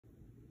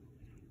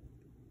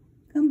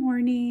Good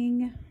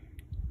morning.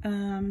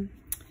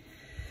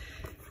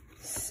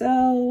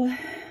 So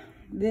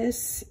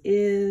this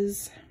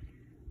is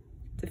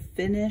the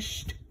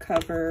finished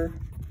cover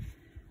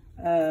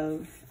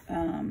of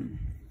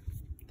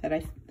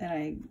that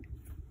I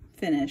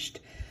finished.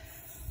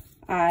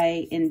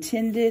 I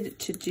intended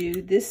to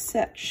do this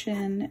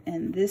section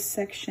and this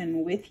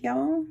section with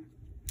y'all,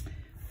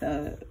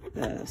 the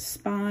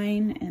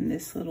spine and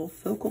this little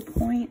focal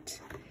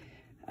point.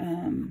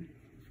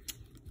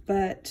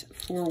 But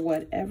for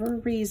whatever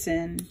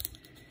reason,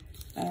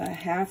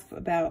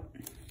 about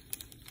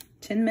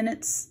 10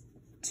 minutes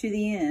to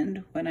the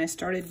end, when I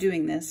started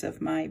doing this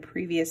of my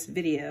previous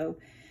video,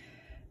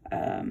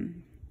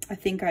 I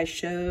think I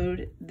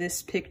showed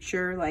this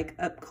picture like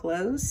up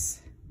close,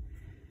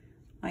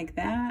 like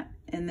that.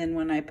 And then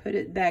when I put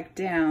it back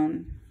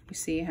down, you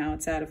see how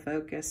it's out of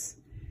focus.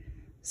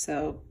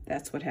 So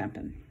that's what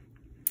happened.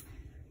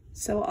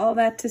 So all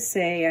that to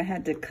say, I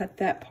had to cut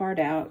that part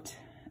out.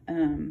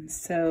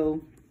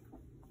 So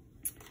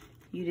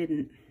you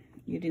didn't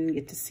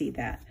get to see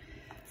that,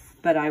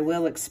 but I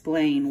will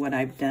explain what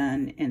I've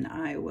done and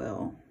I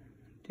will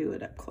do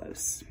it up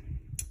close.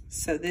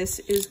 So this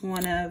is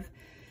one of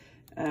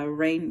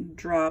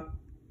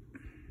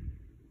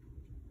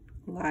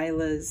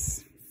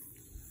RaindropLila's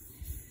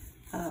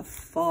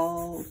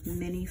fall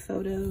mini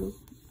photo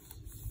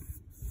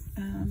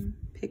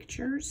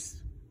pictures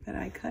that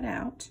I cut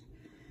out.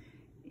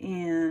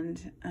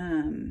 And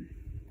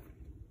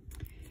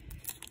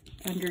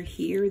under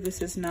here, this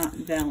is not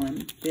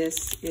vellum,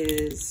 this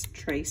is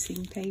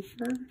tracing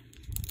paper.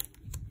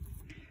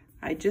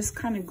 I just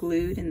kind of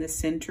glued in the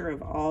center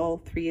of all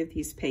 3 of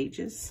these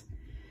pages.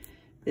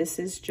 This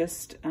is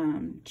just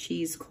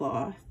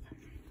cheesecloth.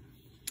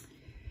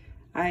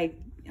 I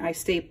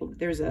stapled,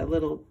 there's a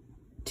little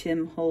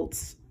Tim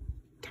Holtz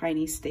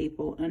tiny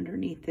staple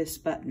underneath this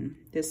button.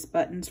 This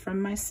button's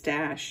from my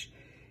stash,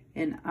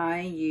 and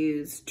I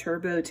use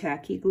turbo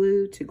tacky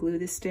glue to glue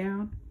this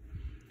down.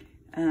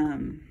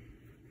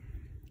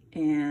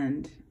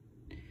 And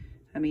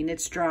I mean,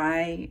 it's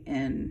dry,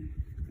 and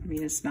I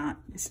mean, it's not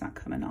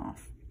coming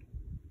off.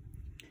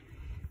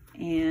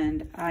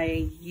 And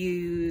I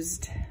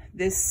used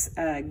this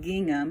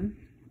gingham.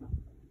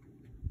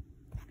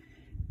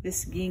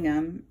 This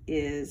gingham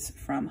is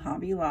from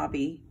Hobby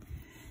Lobby.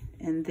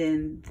 And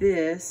then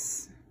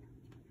this,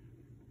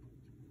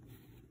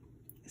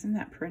 isn't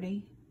that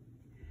pretty?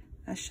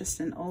 That's just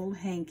an old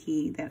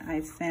hanky that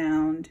I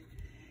found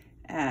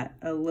at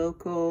a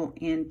local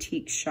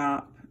antique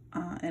shop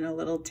in a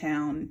little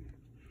town.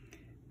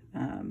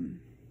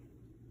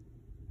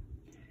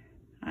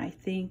 I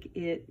think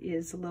it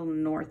is a little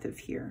north of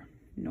here,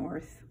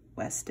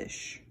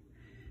 northwestish.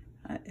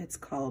 It's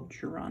called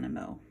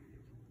Geronimo.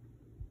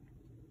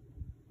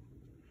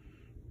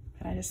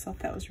 But I just thought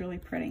that was really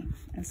pretty.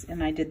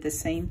 And I did the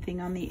same thing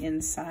on the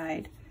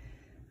inside.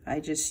 I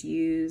just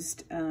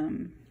used,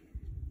 I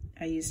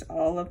used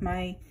all of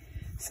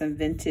some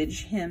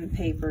vintage hem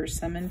paper,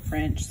 some in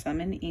French,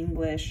 some in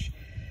English,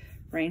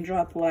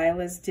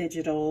 RaindropLila's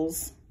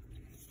digitals,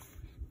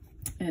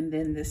 and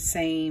then the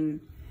same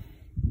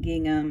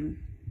gingham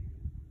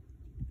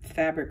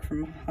fabric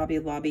from Hobby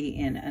Lobby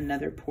in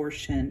another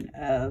portion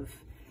of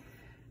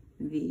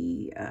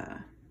the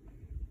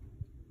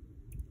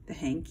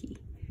hanky.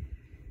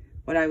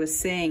 What I was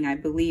saying, I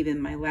believe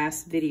in my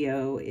last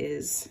video,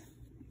 is,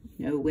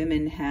 you know,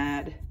 women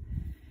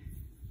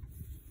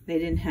they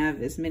didn't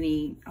have as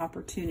many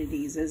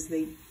opportunities as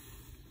they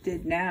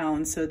did now,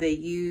 and so they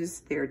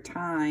used their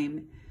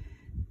time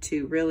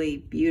to really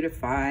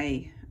beautify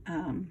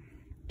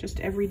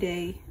just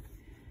everyday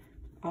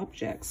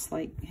objects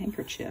like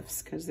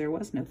handkerchiefs, because there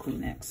was no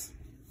Kleenex.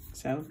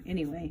 So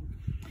anyway,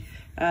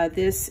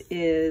 this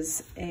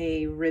is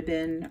a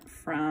ribbon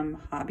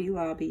from Hobby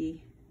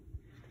Lobby.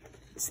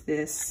 It's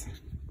this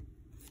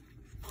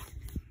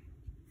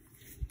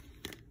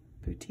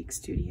boutique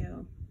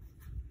studio.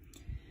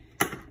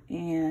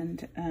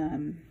 And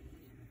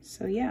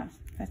so yeah,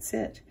 that's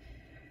it.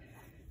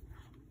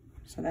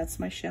 So that's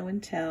my show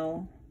and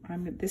tell.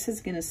 This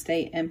is gonna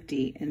stay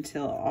empty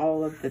until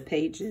all of the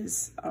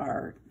pages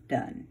are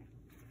done.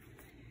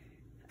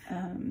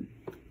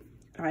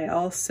 I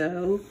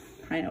also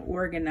kind of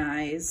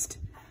organized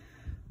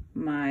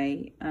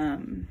my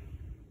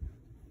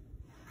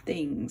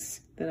things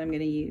that I'm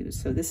gonna use.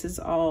 So this is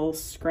all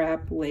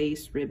scrap,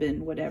 lace,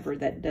 ribbon, whatever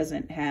that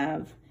doesn't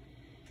have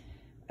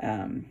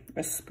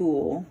a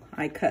spool.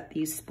 I cut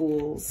these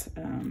spools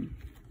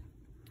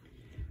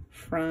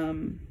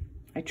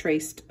I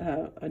traced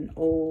an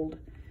old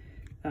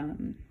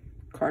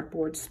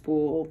cardboard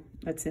spool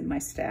that's in my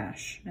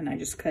stash, and I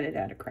just cut it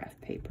out of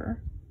craft paper.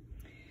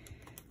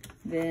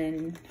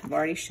 Then I've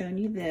already shown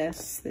you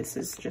this. This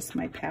is just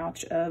my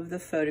pouch of the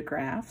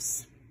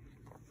photographs.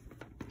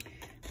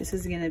 This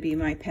is going to be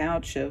my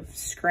pouch of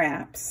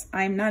scraps.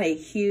 I'm not a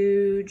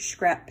huge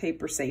scrap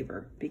paper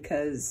saver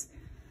because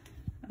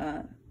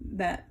I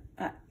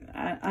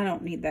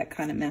don't need that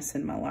kind of mess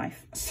in my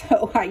life.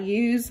 So I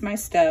use my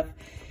stuff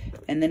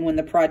And then when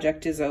the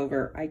project is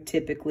over, I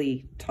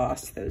typically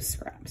toss those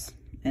scraps.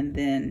 And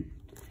then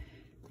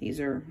these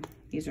are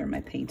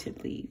my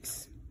painted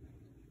leaves.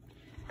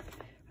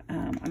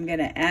 I'm going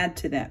to add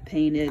to that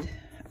painted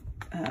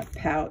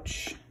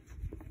pouch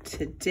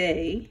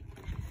today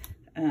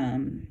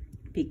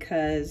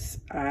because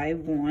I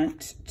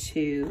want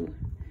to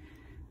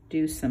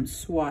do some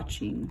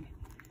swatching.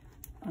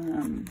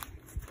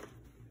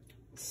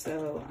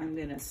 So I'm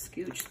going to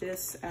scooch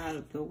this out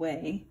of the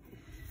way.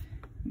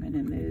 I'm going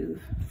to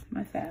move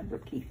my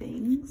fabric-y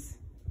things.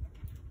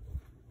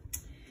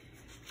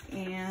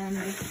 And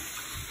I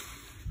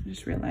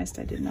just realized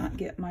I did not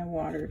get my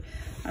water.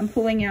 I'm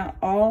pulling out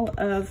all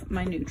of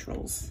my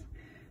neutrals.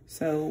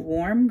 So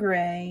warm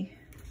gray.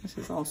 This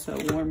is also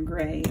warm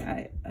gray.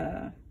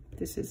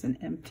 This is an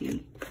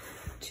empty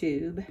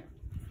tube.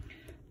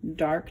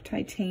 Dark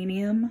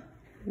titanium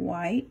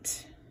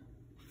white.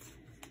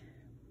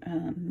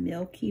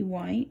 Milky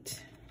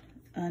white.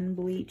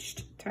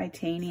 Unbleached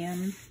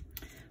titanium.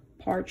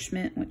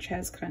 Parchment, which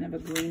has kind of a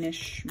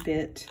greenish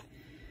bit.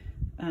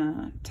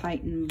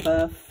 Titan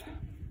buff.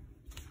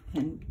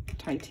 And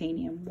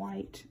titanium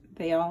white.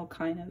 They all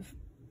kind of,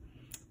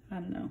 I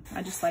don't know.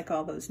 I just like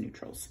all those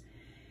neutrals.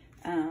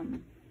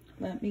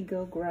 Let me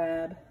go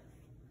grab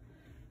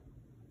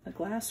a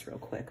glass real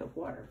quick of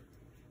water.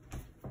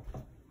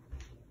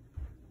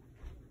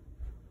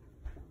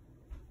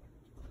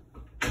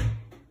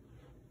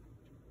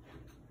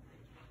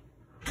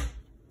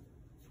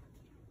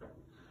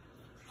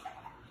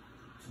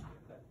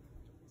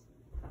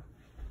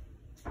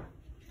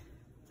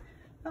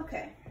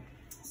 Okay,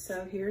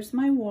 so here's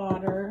my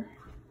water.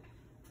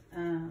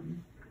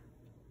 And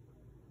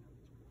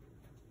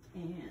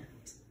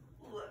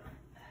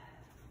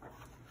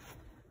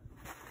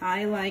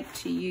I like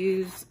to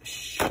use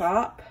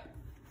shop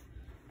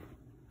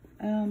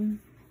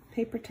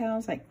paper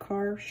towels, like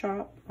car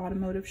shop,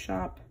 automotive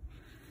shop,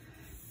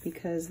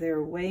 because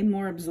they're way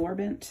more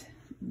absorbent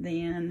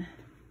than,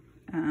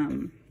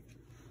 you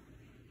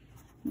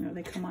know,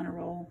 they come on a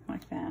roll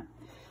like that.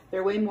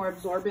 They're way more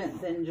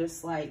absorbent than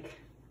just like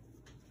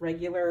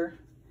regular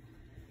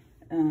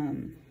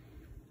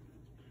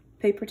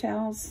paper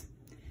towels.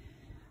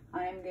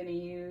 I'm going to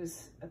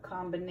use a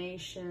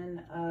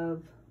combination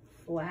of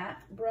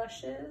flat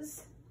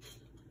brushes.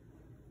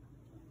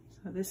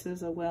 So this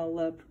is a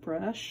well-loved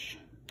brush.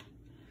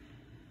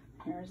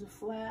 Here's a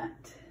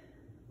flat.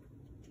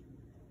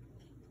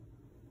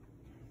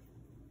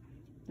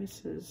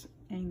 This is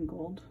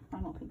angled. I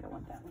don't think I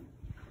want that one.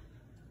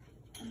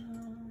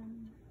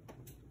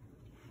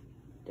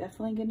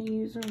 Definitely going to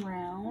use a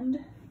round.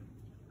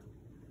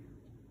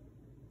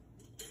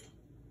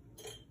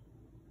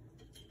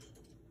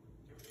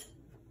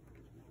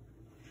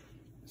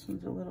 This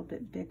one's a little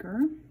bit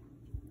bigger.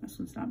 This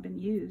one's not been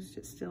used.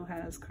 It still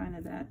has kind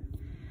of that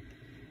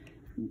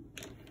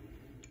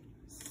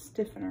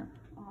stiffener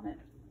on it.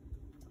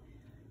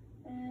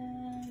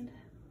 And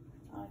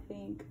I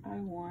think I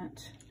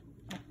want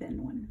a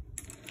thin one.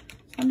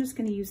 So I'm just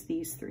going to use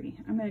these three.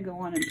 I'm going to go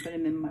on and put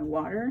them in my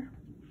water.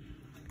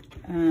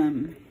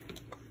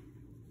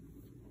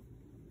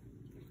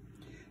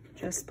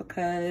 Just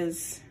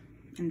because,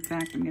 in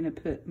fact, I'm going to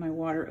put my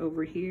water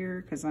over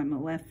here because I'm a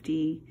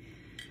lefty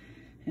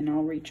and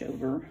I'll reach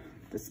over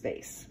the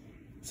space.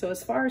 So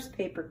as far as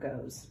paper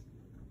goes,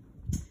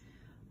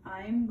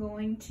 I'm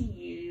going to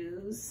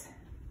use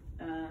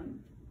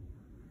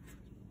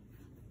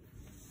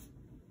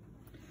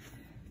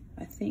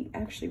I think,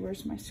 actually,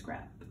 where's my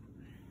scrap?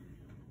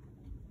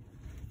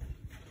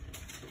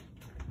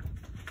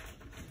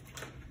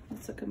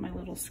 Let's look at my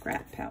little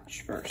scrap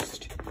pouch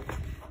first.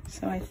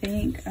 So I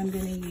think I'm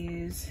going to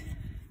use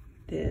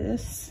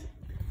this,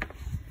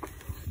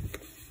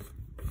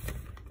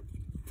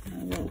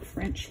 a little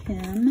French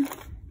hem,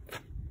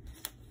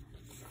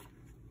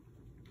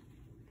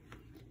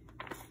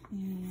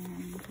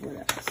 and what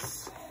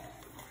else?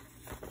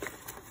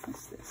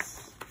 What's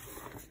this?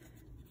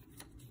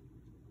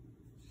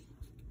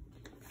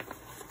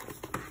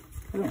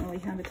 I don't really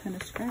have a ton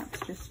of scraps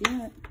just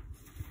yet.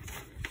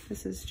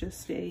 This is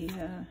just a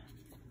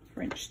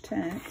French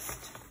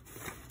text.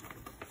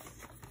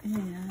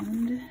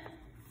 And,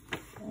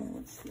 oh,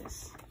 what's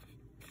this?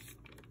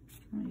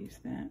 I'll use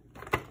that.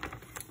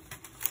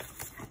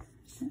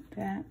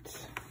 That.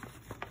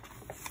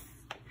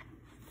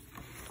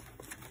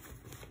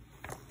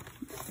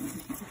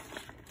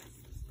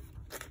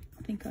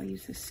 I think I'll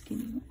use this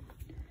skinny one.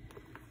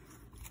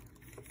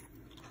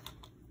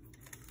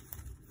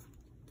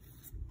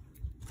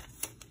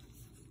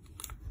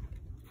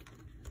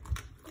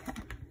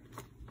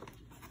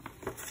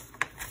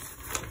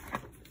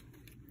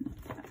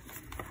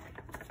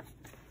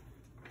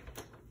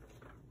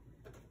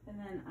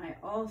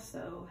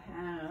 Also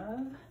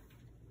have,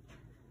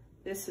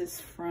 this is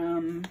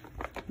from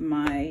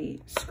my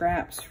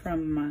scraps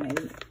from my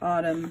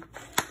autumn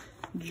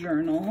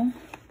journal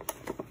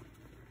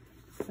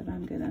that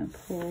I'm gonna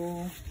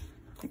pull.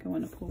 I think I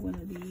want to pull one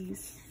of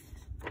these.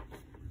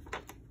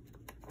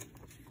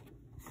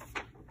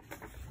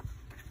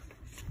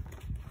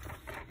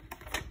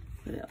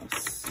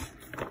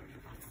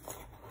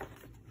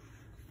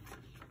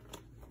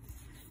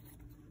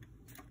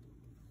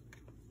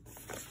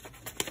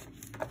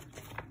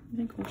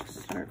 think we'll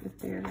just start with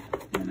there,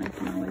 and then I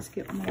can always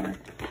get more.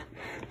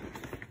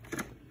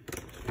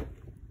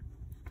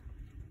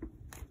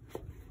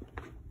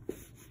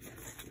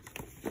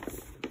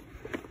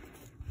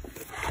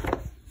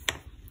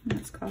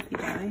 That's coffee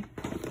dye.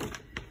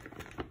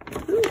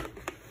 Ooh,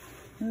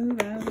 move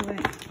out of the way.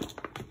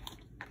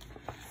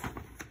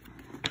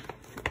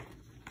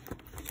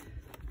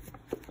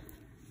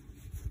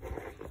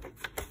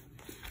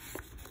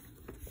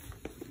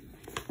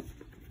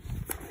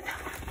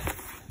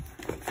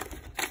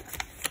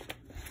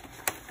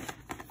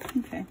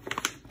 Okay,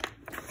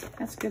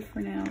 that's good for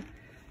now.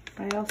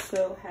 I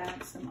also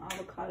have some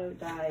avocado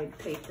dyed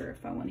paper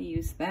if I want to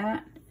use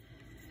that.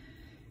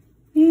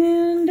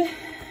 And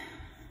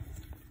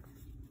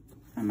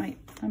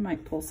I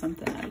might pull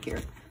something out of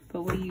here,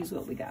 but we'll use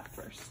what we got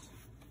first.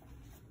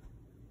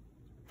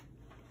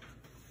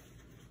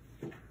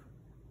 So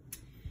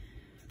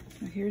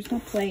here's my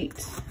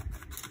plate.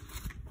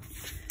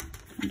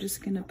 I'm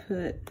just gonna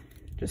put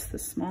just the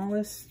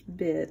smallest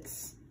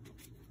bits.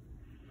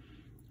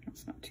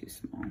 That's not too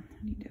small. I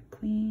need to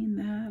clean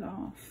that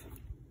off.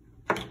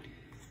 I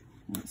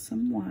want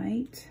some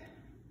white.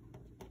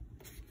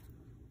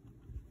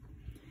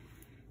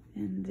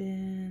 And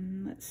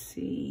then let's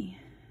see.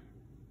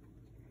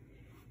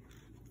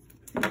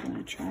 I want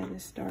to try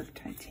this dark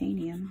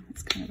titanium.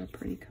 It's kind of a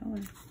pretty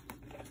color.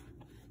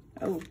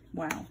 Oh,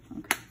 wow.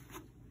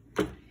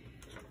 Okay.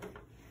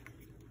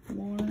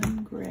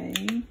 Warm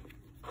gray.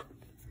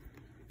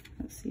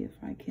 Let's see if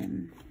I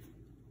can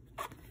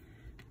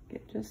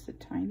get just a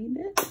tiny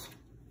bit.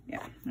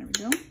 Yeah, there we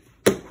go.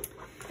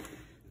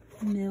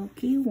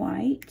 Milky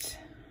white.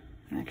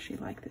 I actually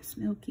like this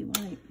milky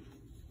white.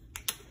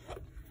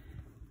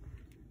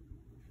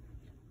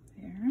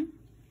 There.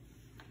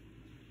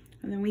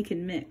 And then we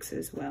can mix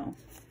as well.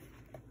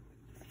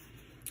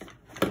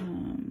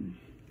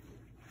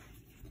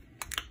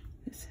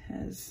 This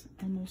has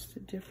almost a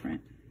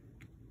different,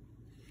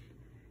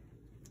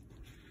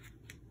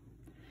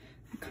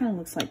 it kind of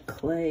looks like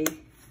clay,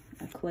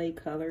 a clay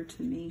color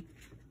to me.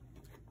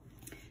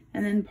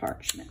 And then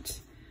parchment,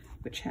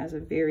 which has a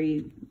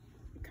very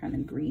kind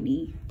of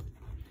greeny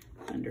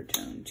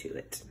undertone to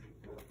it.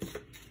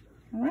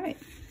 All right.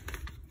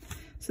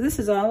 So this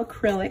is all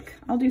acrylic.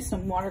 I'll do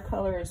some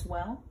watercolor as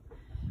well,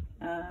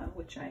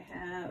 which I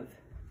have,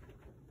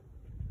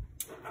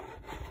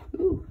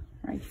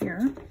 right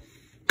here.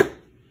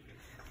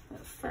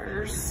 But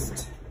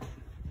first,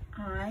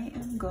 I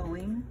am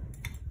going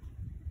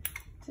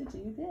to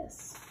do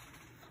this.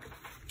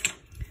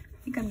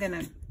 I think I'm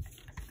gonna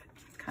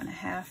kind of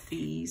half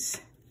these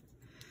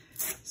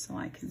so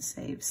I can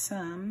save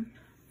some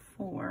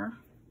for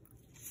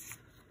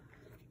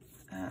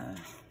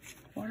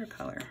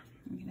watercolor.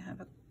 I'm gonna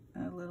have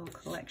a little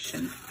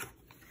collection.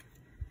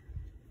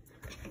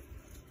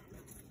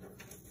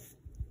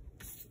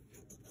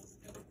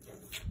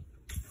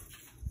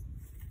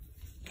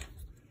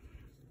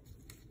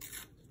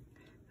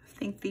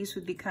 I think these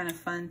would be kind of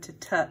fun to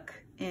tuck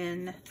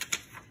in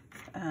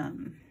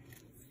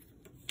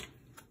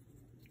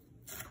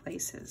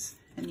places.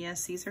 And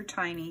yes, these are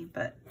tiny,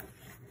 but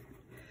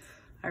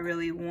I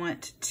really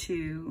want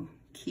to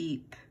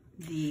keep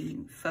the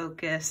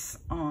focus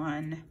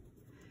on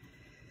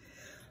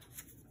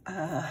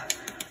the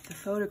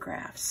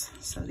photographs.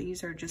 So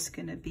these are just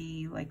going to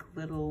be like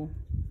little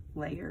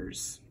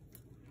layers.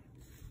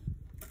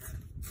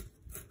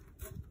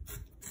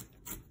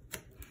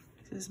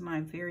 This is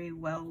my very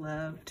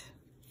well-loved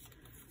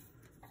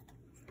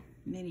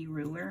mini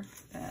ruler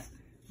that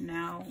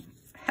now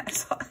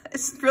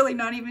it's really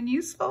not even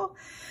useful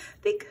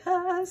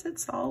because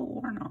it's all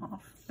worn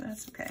off. But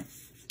that's okay.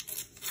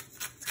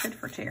 It's good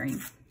for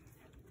tearing.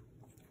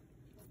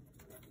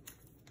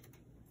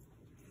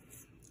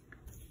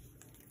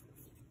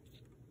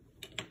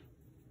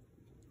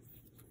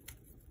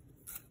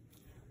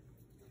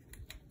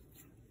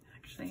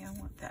 Actually, I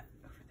want that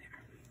over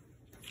there.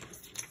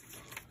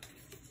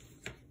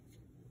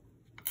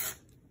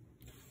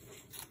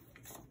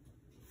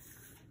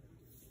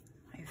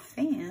 My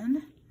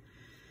fan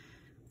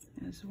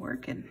is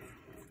working.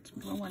 It's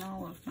blowing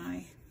all of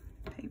my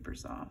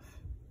papers off.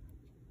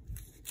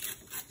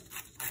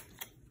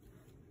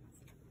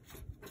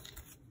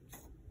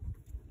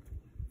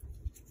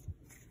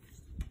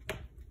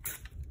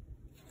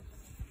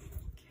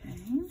 Okay.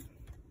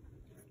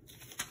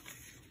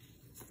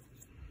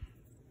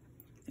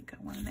 I think I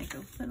want to make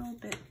a little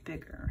bit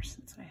bigger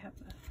since I have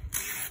a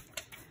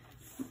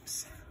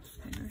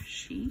bigger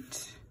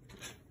sheet.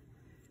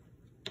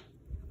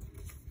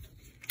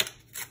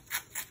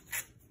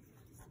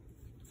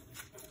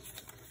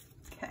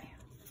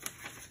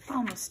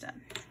 Almost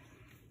done.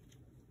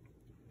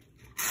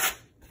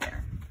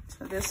 There.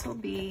 So this will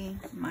be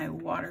my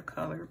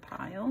watercolor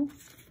pile.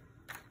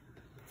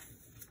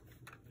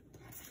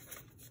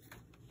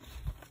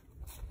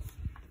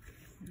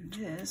 And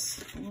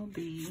this will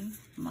be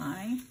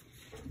my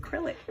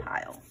acrylic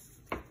pile.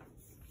 And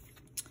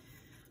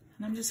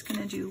I'm just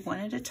going to do one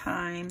at a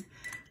time.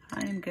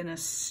 I'm going to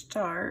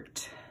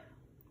start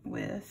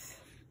with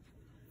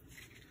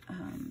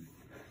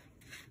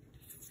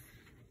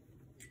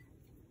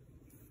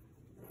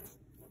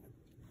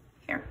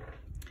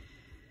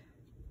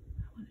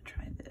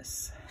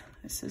this.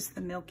 This is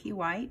the milky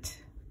white.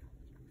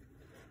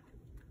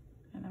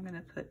 And I'm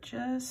gonna put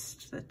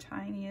just the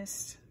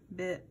tiniest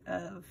bit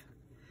of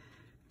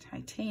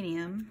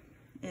titanium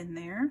in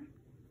there.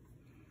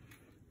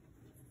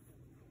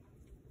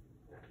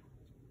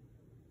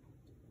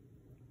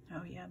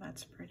 Oh yeah,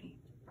 that's pretty.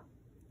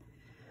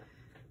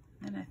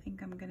 And I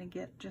think I'm gonna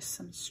get just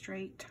some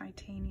straight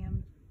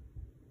titanium.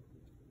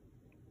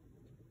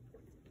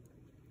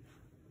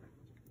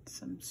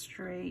 Some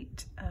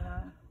straight,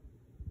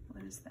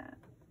 what is that?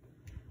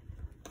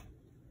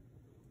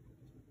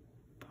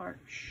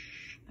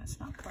 That's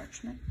not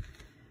parchment.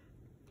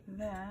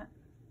 That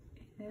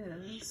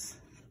is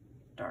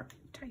dark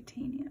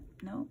titanium.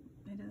 Nope,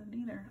 it isn't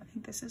either. I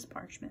think this is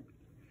parchment.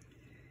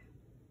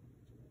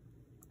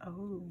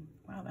 Oh,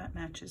 wow, that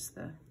matches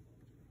the,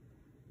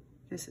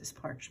 this is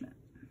parchment.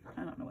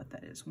 I don't know what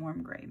that is,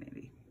 warm gray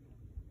maybe.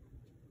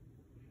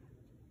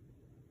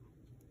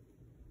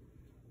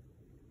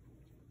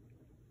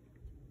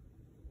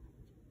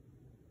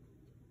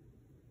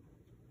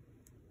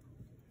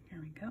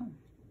 Here we go.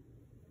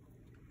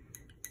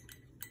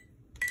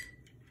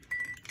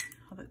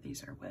 Now that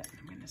these are wet,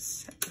 I'm gonna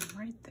set them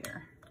right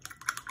there.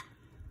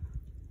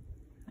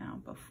 Now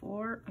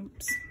before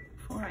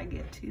I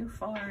get too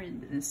far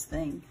into this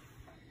thing,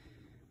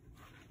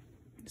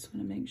 I just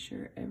wanna make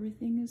sure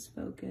everything is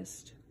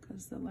focused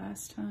because the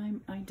last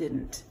time I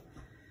didn't.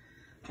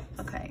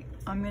 Okay,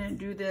 I'm gonna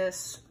do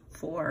this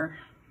for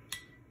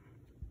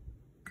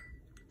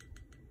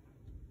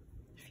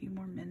a few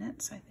more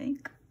minutes, I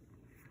think.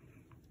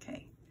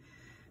 Okay,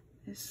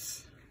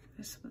 this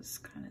was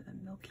kind of the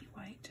milky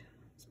white.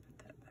 Let's put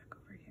that back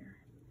over here.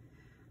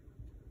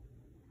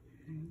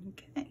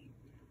 Okay,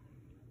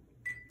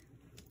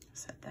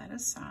 set that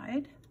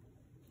aside.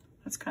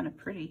 That's kind of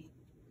pretty.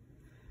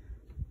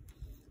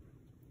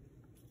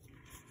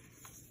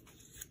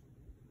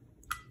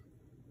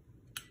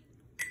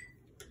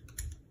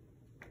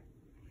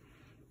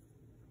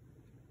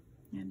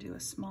 And do a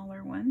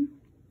smaller one.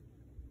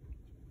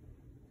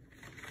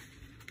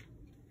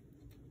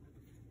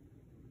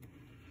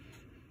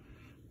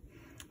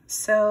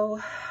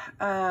 So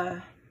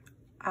I'm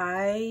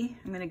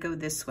gonna go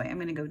this way. I'm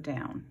gonna go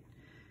down.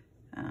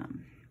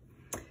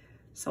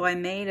 So I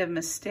made a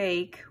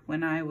mistake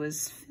when I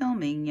was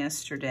filming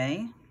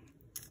yesterday,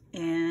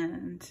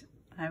 and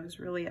I was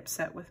really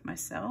upset with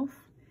myself.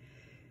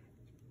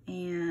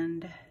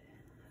 And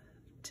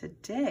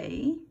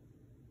today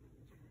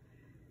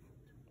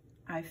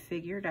I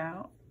figured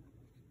out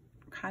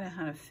kind of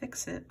how to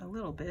fix it a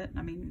little bit.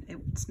 I mean,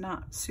 it's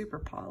not super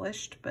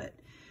polished, but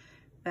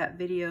that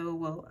video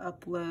will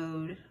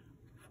upload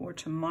for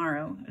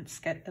tomorrow.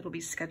 It'll be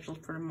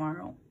scheduled for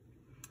tomorrow.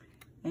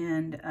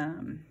 And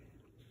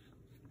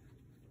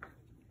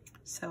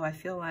so I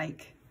feel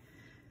like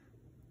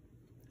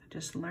I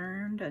just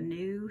learned a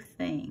new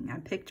thing. I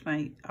picked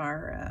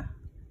our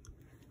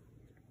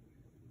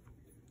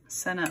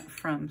son up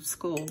from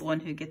school, the one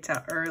who gets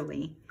out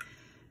early.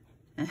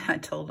 And I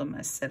told him,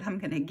 I said, I'm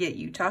gonna get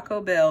you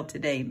Taco Bell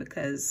today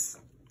because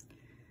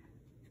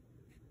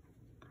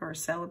for a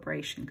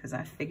celebration, because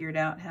I figured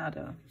out how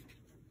to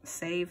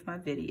save my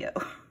video.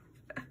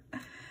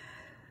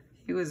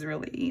 He was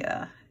really, he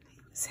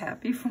was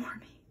happy for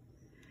me.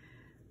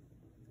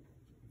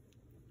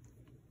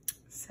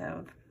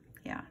 So,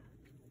 yeah.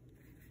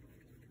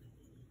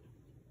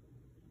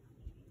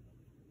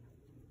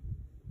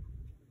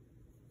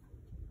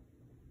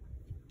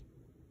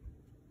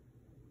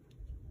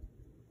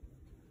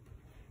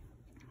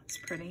 It's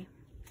pretty.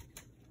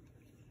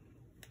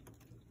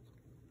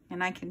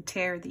 And I can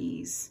tear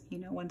these, you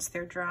know, once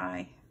they're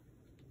dry.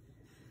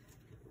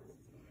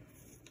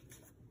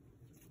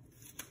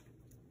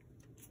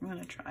 I'm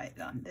gonna try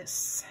it on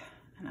this,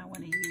 and I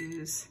wanna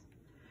use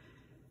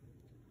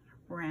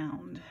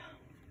round.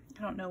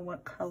 I don't know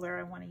what color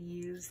I wanna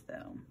use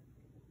though.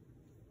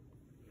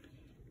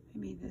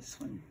 Maybe this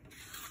one.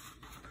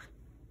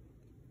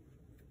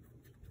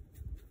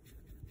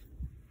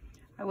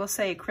 I will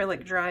say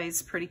acrylic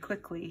dries pretty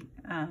quickly,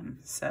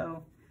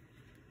 so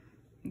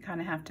you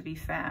kind of have to be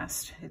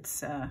fast.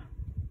 It's, to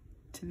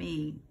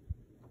me,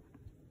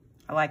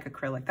 I like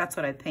acrylic. That's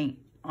what I paint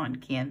on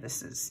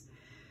canvases.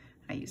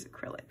 I use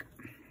acrylic.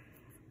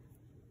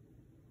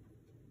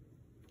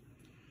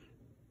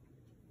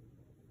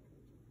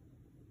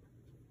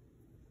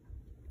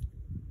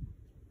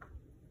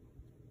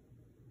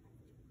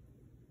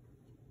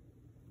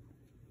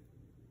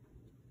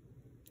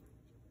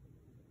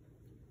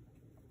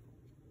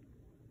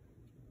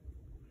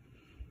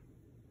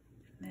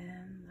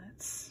 Then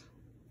let's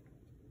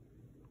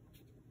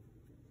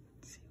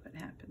see what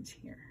happens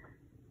here.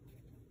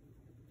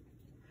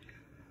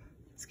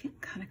 It's getting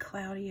kind of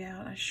cloudy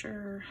out. I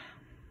sure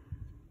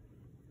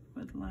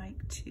would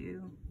like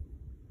to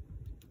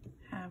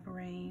have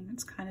rain.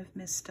 It's kind of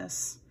missed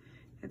us.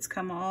 It's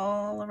come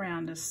all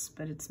around us,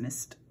 but it's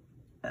missed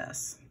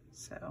us.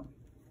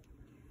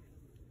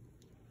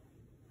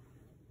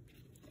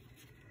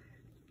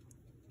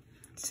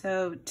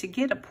 So to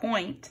get a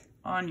point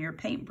on your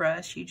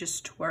paintbrush, you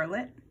just twirl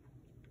it.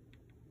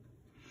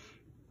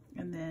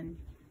 And then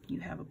you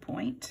have a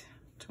point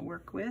to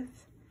work with.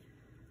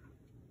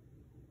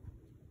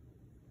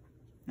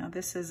 Now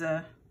this is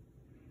a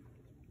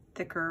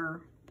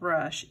thicker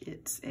brush.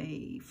 It's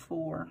a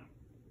 4.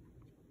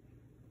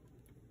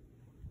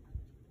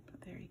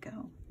 But there you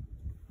go.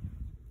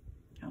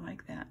 I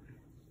like that.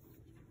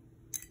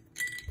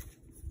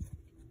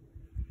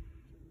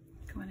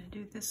 I'm going to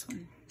do this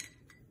one.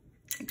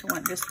 I think I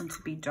want this one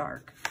to be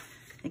dark.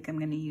 I think I'm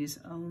going to use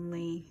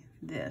only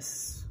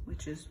this,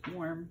 which is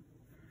warm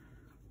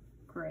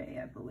gray,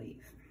 I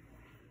believe.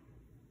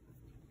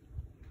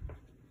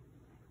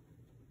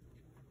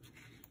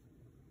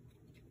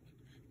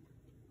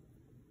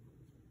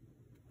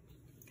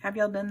 Have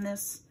y'all done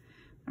this?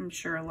 I'm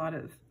sure a lot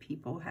of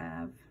people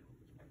have.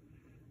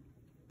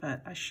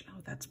 But oh,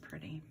 that's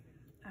pretty.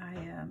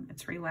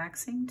 It's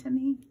relaxing to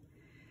me.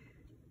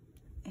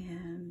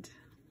 And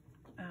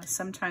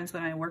sometimes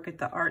when I work at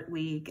the Art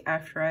League,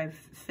 after I've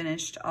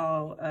finished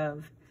all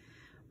of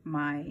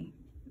my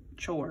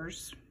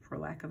chores, for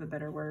lack of a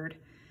better word,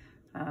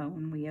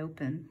 when we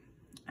open,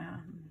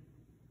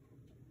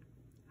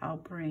 I'll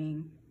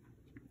bring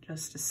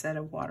just a set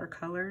of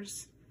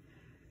watercolors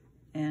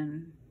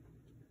and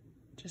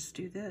just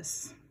do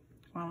this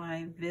while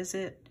I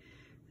visit.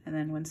 And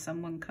then when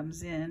someone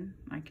comes in,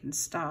 I can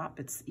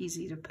stop. It's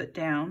easy to put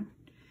down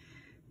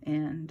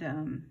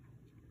and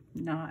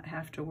not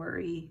have to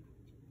worry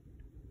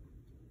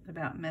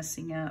about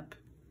messing up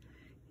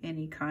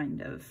any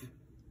kind of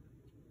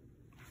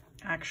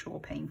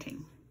actual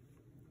painting.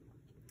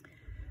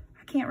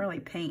 I can't really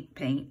paint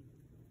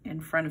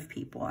in front of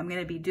people. I'm going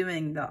to be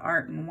doing the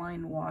Art and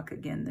Wine Walk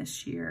again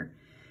this year.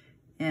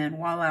 And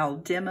while I'll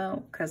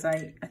demo, because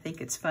I think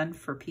it's fun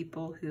for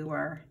people who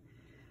are,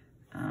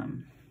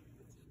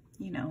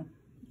 you know,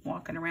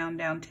 walking around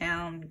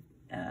downtown,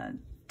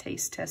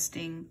 taste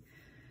testing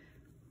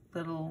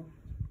little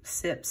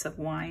sips of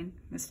wine.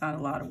 It's not a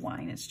lot of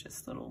wine, it's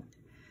just little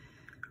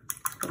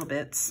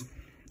bits.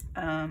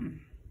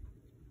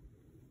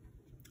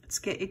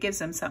 It gives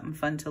them something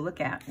fun to look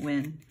at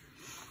when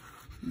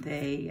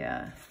they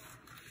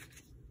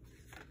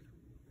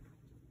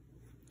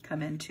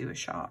come into a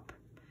shop.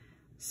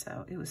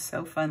 So it was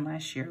so fun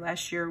last year.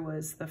 Last year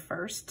was the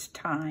first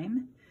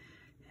time,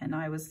 and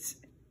I was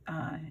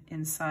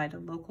inside a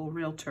local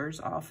realtor's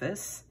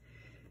office.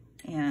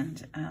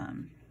 And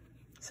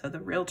so the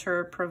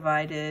realtor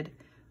provided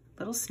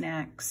little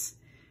snacks,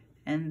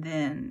 and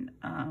then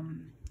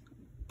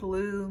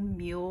Blue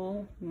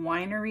Mule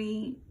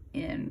Winery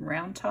in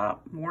Round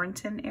Top,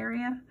 Warrenton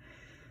area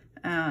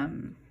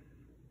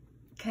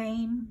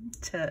came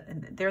to,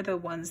 they're the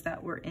ones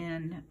that were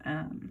in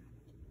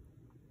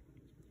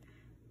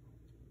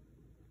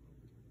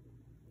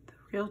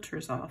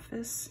realtor's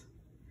office,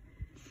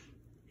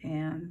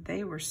 and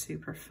they were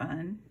super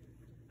fun.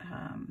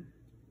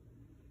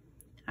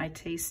 I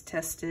taste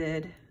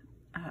tested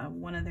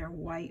one of their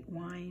white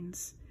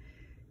wines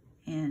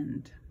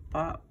and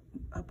bought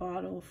a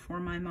bottle for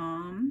my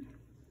mom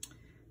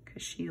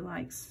because she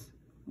likes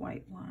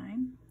white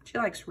wine. She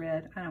likes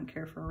red. I don't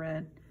care for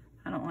red.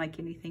 I don't like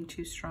anything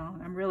too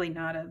strong. I'm really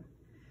not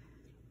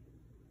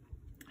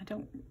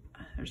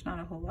there's not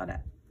a whole lot of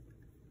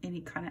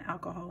any kind of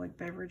alcoholic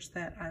beverage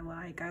that I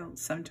like. I'll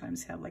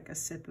sometimes have like a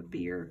sip of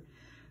beer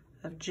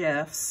of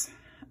Jeff's.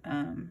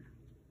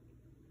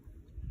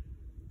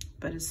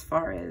 But as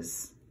far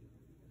as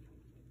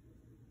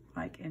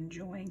like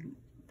enjoying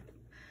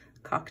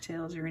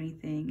cocktails or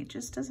anything, it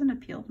just doesn't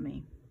appeal to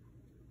me.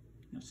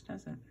 It just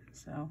doesn't.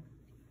 So,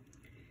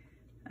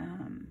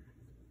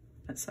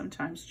 but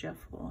sometimes Jeff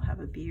will have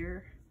a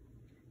beer.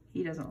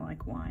 He doesn't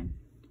like wine.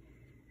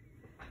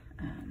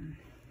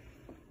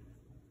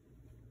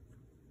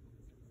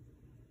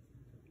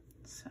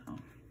 So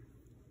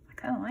I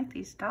kind of like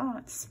these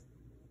dots.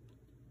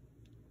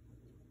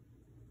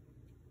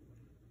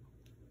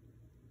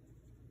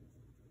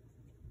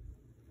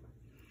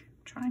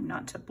 Trying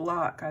not to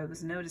block. I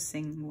was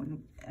noticing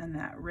when in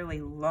that really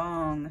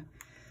long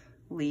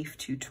leaf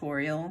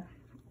tutorial,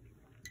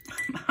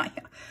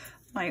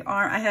 my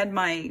arm, I had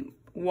my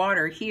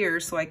water here,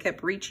 so I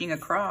kept reaching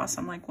across.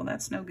 I'm like, well,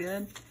 that's no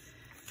good.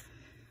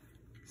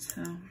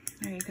 So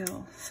there you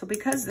go. So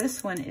because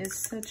this one is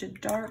such a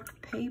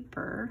dark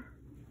paper,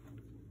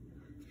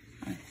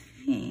 I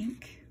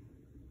think,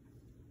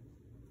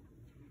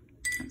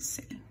 let's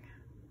see,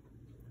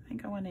 I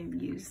think I want to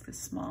use the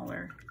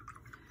smaller.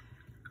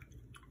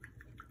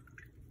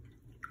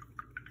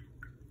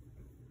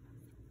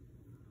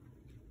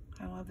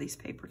 I love these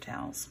paper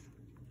towels.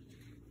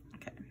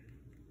 Okay.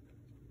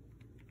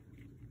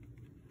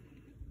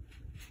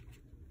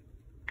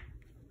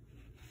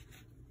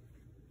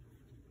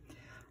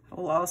 I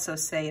will also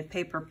say a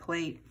paper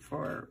plate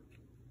for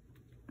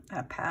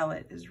a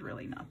palette is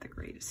really not the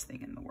greatest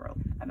thing in the world.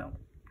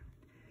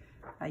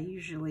 I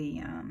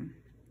usually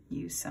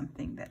use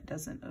something that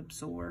doesn't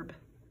absorb.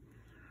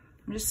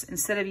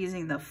 Instead of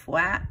using the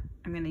flat,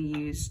 I'm gonna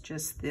use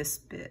just this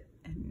bit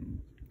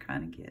and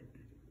kind of get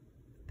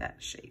that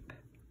shape,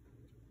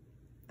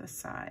 the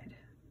side.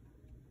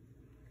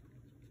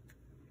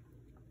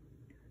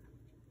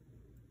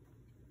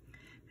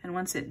 And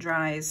once it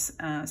dries,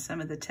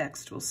 some of the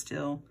text will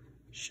still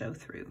show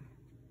through,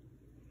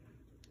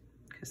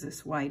 because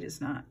this white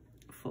is not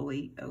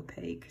fully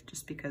opaque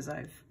just because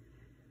I've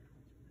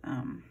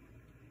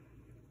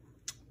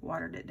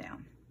watered it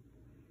down.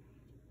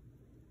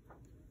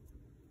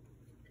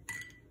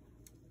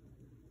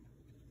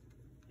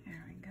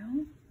 There we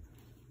go.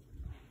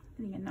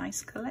 Getting a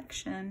nice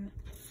collection.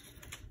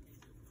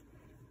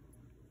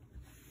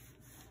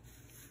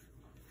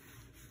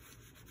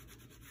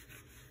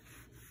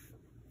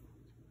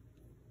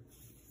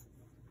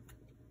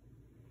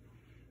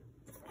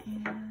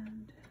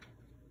 And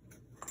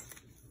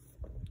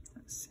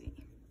let's see.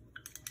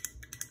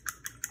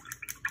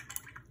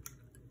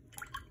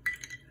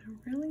 I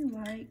really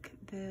like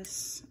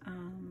this.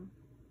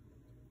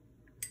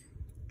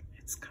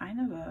 It's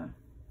kind of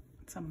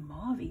it's a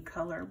mauve-y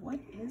color. What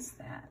is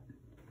that?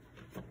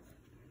 I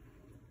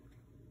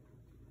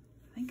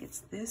think it's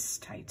this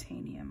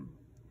titanium.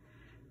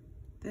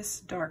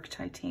 This dark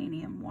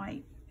titanium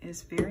white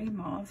is very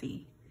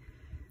mauve-y.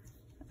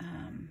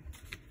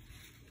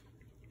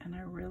 And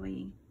I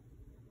really,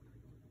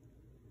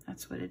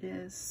 that's what it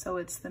is. So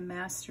it's the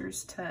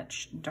Master's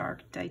Touch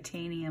Dark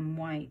Titanium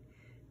White.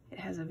 It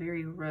has a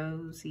very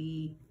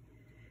rosy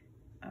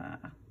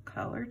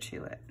color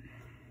to it.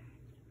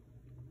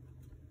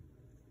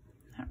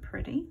 Not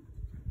pretty?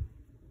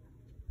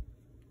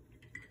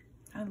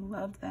 I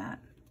love that.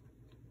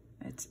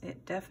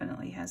 It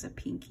definitely has a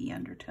pinky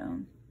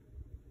undertone.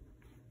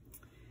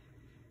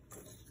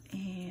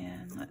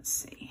 And let's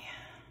see,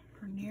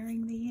 we're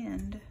nearing the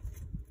end.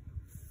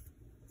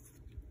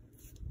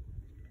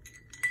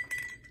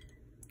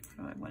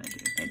 What do I want to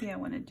do? Maybe I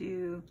want to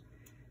do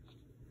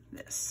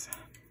this.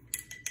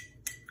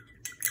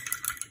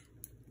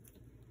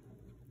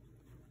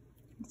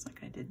 Looks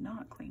like I did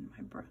not clean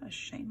my brush.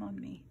 Shame on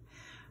me.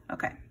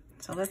 Okay,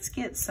 so let's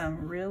get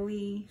some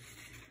really,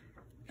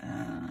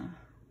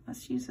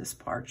 let's use this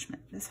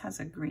parchment. This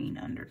has a green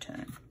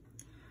undertone.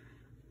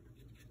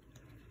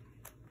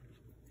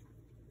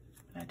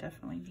 I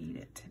definitely need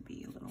it to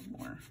be a little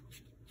more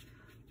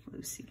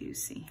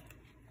loosey-goosey.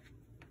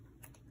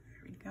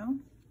 There we go.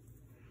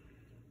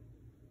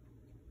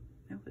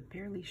 Oh, it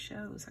barely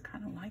shows. I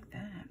kind of like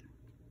that.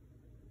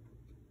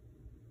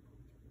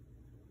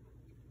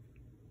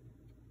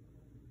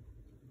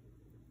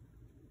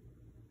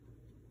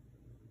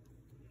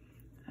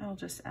 I'll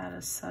just add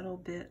a subtle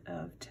bit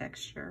of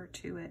texture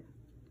to it,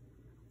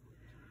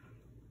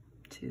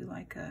 to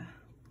like a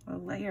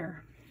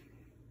layer.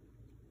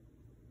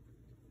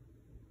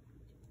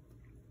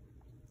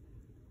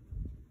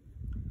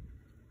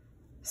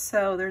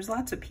 So there's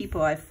lots of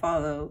people I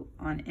follow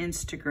on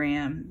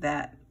Instagram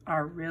that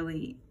are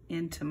really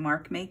into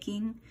mark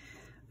making.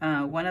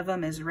 One of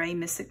them is Ray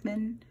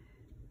Missigman,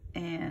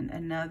 and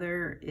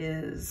another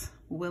is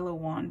Willa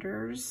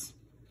Wanders,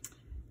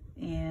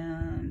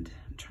 and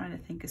I'm trying to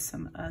think of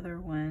some other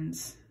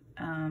ones.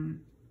 Di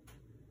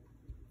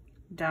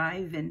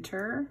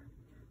Vinter.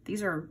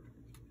 These are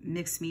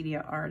mixed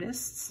media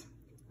artists.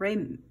 Ray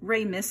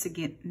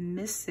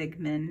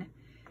Missigman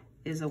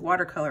is a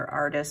watercolor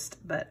artist,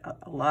 but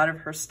a lot of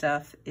her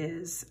stuff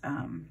is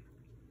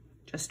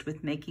just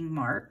with making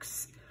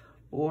marks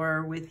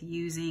or with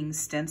using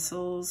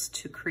stencils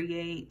to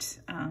create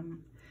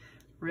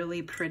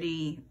really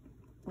pretty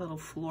little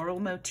floral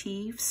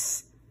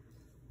motifs.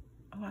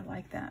 Oh, I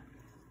like that.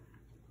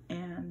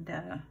 And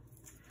I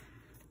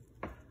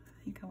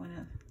think I want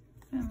to,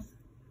 yeah.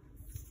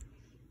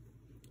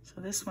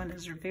 So this one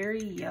is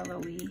very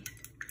yellowy.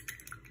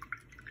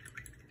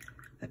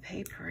 The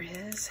paper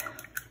is.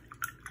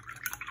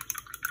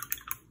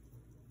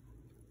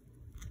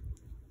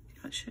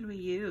 What should we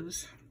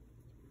use?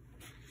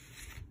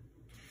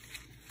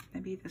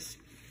 Maybe this,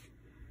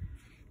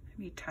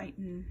 maybe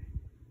Titan,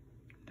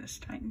 this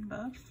Titan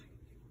Buff.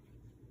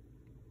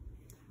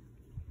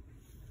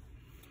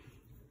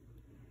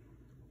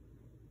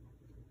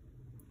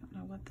 I don't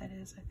know what that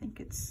is. I think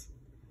it's,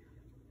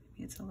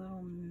 maybe it's a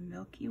little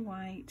milky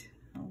white,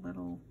 a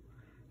little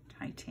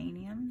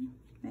titanium,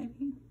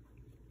 maybe.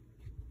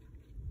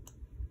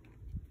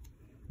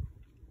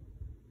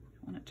 I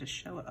want it to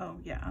show, oh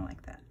yeah, I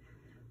like that.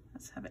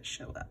 Let's have it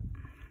show up.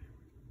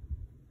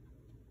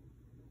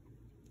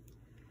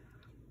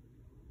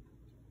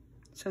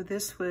 So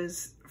this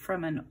was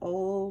from an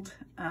old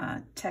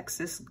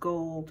Texas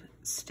Gold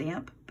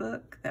stamp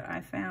book that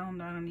I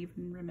found. I don't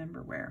even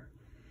remember where.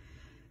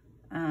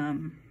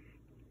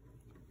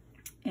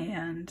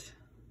 And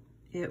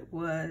it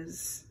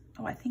was,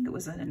 oh, I think it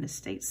was at an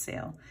estate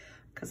sale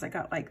because I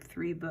got like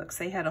 3 books.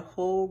 They had a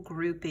whole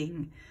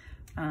grouping.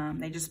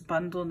 They just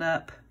bundled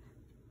up.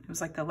 It was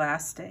like the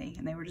last day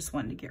and they were just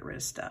wanting to get rid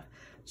of stuff.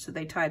 So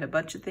they tied a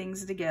bunch of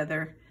things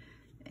together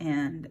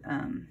and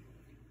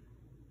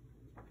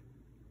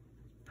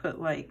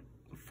put like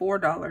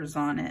 $4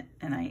 on it.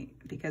 And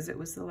because it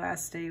was the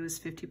last day, it was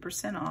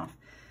 50% off.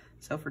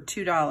 So for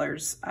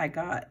 $2, I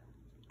got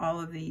all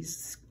of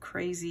these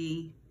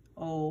crazy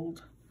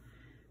old,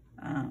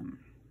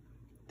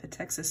 the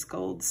Texas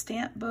Gold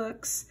stamp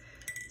books,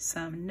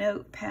 some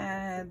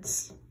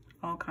notepads,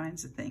 all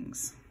kinds of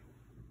things.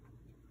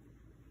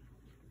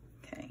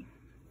 Okay,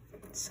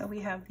 so we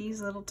have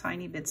these little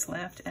tiny bits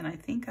left, and I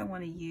think I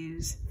want to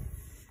use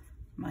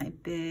my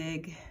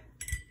big,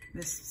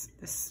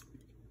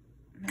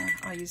 no,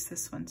 I'll use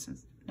this one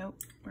since, nope,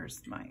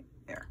 where's my,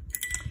 there.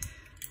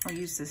 I'll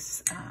use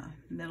this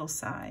middle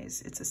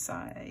size. It's a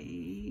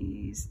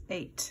size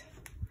 8.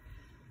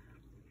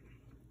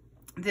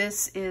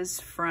 This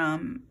is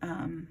from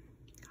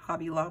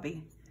Hobby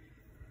Lobby.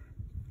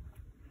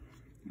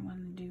 I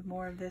want to do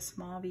more of this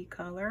mauve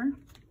color.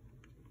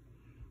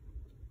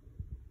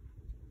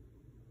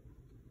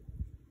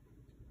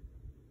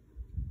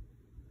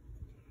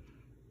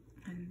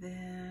 And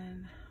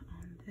then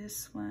on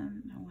this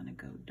one, I want to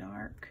go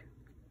dark.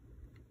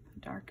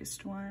 The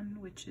darkest one,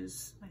 which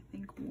is, I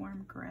think,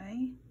 warm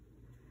gray.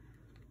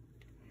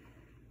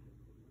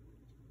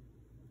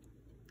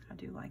 I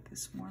do like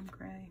this warm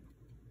gray.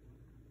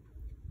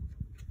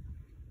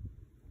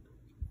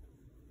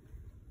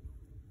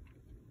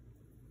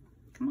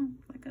 Come on,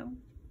 let go.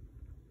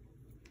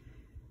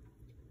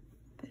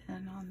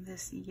 Then on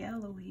this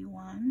yellowy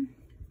one,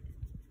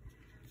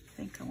 I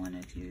think I want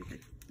to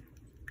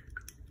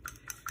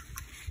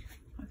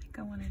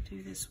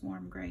do this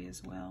warm gray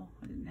as well.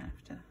 I didn't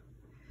have to.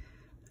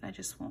 I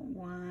just want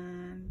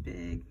one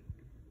big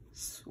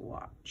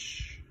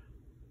swatch.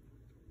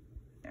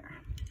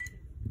 There.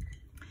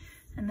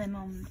 And then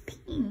on the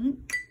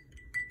pink,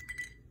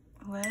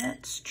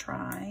 let's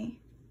try,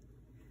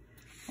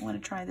 I want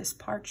to try this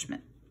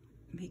parchment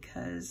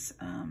because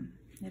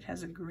it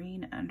has a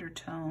green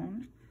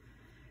undertone,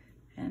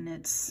 and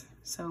it's,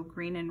 so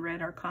green and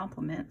red are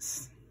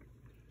complements.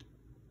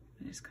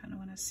 I just kind of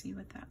want to see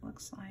what that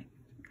looks like.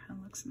 It kind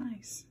of looks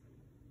nice.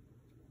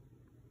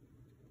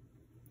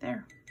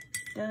 There,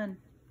 done.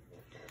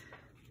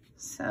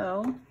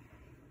 So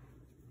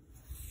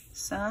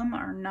some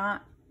are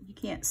not, you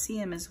can't see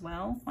them as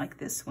well, like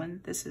this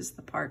one. This is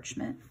the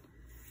parchment.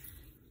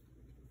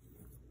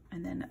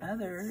 And then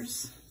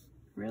others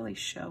really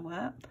show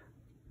up.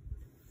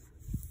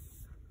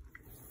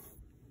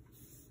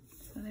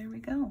 So there we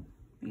go.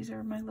 These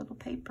are my little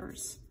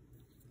papers.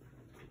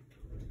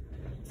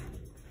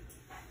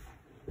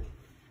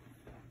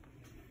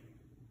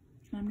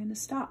 I'm going to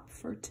stop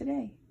for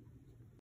today.